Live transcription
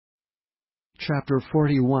Chapter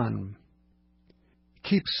 41.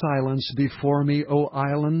 Keep silence before me, O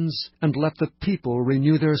islands, and let the people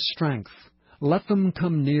renew their strength. Let them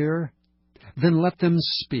come near, then let them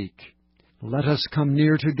speak. Let us come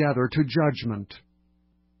near together to judgment.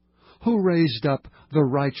 Who raised up the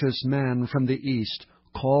righteous man from the east,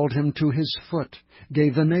 called him to his foot,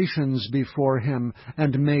 gave the nations before him,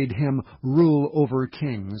 and made him rule over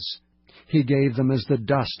kings? He gave them as the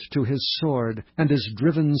dust to his sword, and as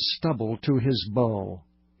driven stubble to his bow.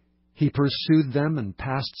 He pursued them and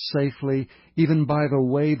passed safely, even by the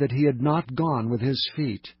way that he had not gone with his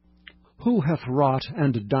feet. Who hath wrought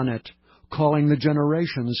and done it, calling the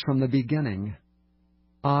generations from the beginning?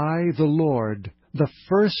 I, the Lord, the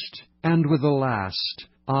first and with the last,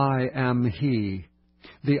 I am he.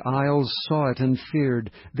 The isles saw it and feared,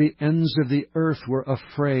 the ends of the earth were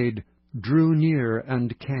afraid, drew near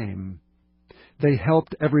and came. They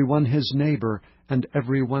helped every one his neighbor, and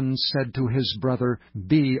every one said to his brother,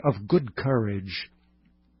 Be of good courage.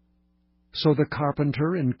 So the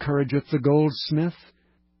carpenter encourageth the goldsmith,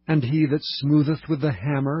 and he that smootheth with the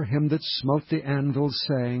hammer him that smote the anvil,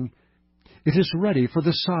 saying, It is ready for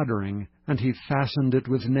the soldering, and he fastened it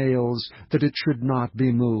with nails, that it should not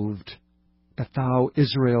be moved. But thou,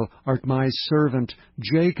 Israel, art my servant,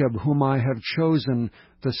 Jacob, whom I have chosen,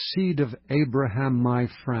 the seed of Abraham my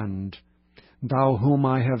friend. Thou whom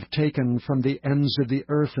I have taken from the ends of the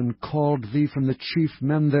earth, and called thee from the chief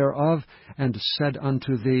men thereof, and said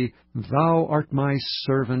unto thee, Thou art my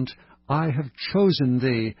servant, I have chosen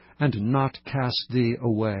thee, and not cast thee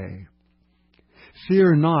away.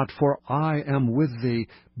 Fear not, for I am with thee.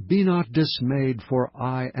 Be not dismayed, for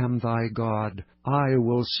I am thy God. I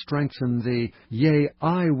will strengthen thee, yea,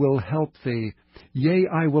 I will help thee. Yea,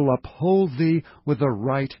 I will uphold thee with the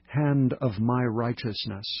right hand of my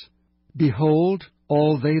righteousness. Behold,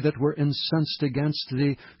 all they that were incensed against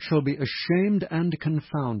thee shall be ashamed and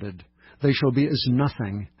confounded. They shall be as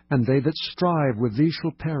nothing, and they that strive with thee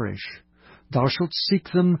shall perish. Thou shalt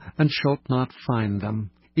seek them, and shalt not find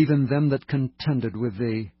them, even them that contended with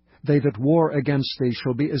thee. They that war against thee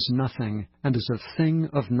shall be as nothing, and as a thing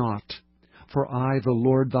of naught. For I, the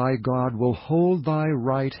Lord thy God, will hold thy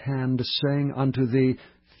right hand, saying unto thee,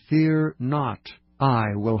 Fear not,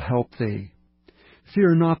 I will help thee.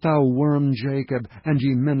 Fear not, thou worm Jacob, and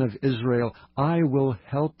ye men of Israel, I will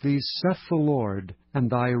help thee, saith the Lord, and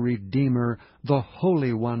thy Redeemer, the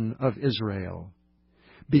Holy One of Israel.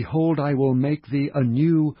 Behold, I will make thee a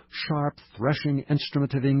new, sharp threshing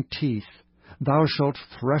instrument having teeth. Thou shalt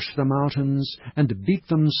thresh the mountains, and beat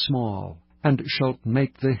them small, and shalt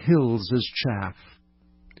make the hills as chaff.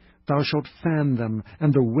 Thou shalt fan them,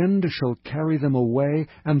 and the wind shall carry them away,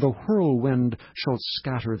 and the whirlwind shall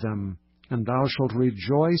scatter them. And thou shalt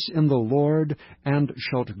rejoice in the Lord, and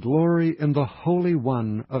shalt glory in the Holy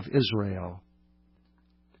One of Israel.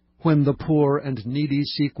 When the poor and needy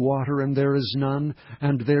seek water, and there is none,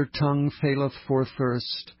 and their tongue faileth for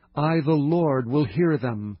thirst, I, the Lord, will hear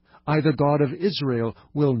them. I, the God of Israel,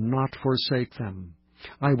 will not forsake them.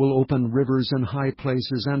 I will open rivers in high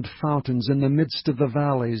places, and fountains in the midst of the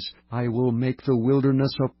valleys. I will make the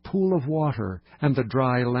wilderness a pool of water, and the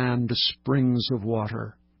dry land springs of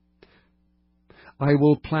water. I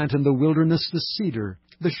will plant in the wilderness the cedar,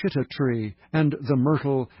 the shittah tree, and the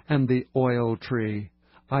myrtle, and the oil tree.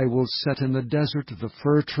 I will set in the desert the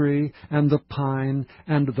fir tree, and the pine,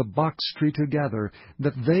 and the box tree together,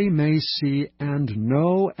 that they may see, and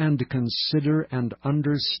know, and consider, and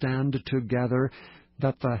understand together,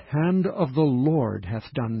 that the hand of the Lord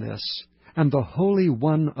hath done this, and the Holy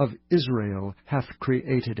One of Israel hath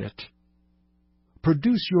created it.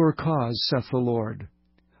 Produce your cause, saith the Lord.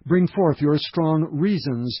 Bring forth your strong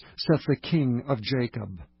reasons, saith the King of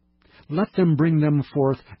Jacob. Let them bring them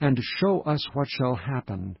forth, and show us what shall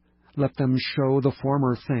happen. Let them show the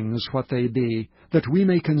former things what they be, that we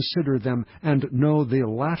may consider them, and know the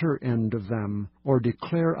latter end of them, or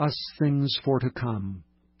declare us things for to come.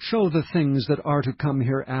 Show the things that are to come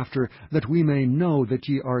hereafter, that we may know that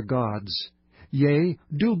ye are gods. Yea,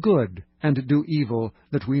 do good, and do evil,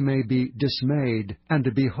 that we may be dismayed,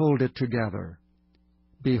 and behold it together.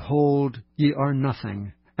 Behold, ye are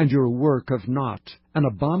nothing, and your work of naught. An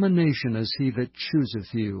abomination is he that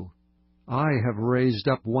chooseth you. I have raised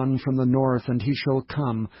up one from the north, and he shall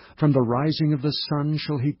come. From the rising of the sun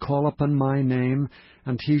shall he call upon my name,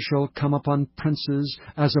 and he shall come upon princes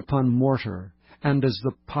as upon mortar, and as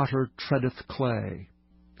the potter treadeth clay.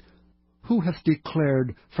 Who hath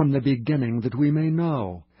declared from the beginning that we may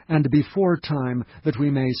know, and before time that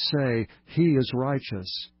we may say, He is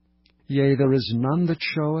righteous? Yea, there is none that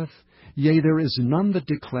showeth, yea, there is none that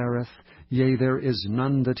declareth, yea, there is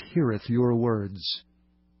none that heareth your words.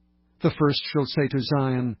 The first shall say to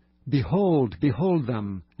Zion, Behold, behold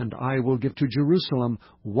them, and I will give to Jerusalem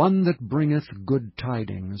one that bringeth good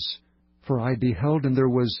tidings. For I beheld, and there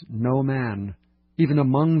was no man, even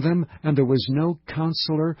among them, and there was no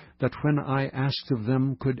counselor that when I asked of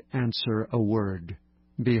them could answer a word.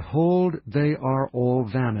 Behold, they are all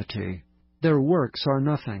vanity. Their works are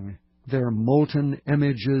nothing. Their molten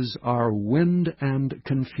images are wind and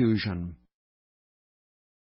confusion.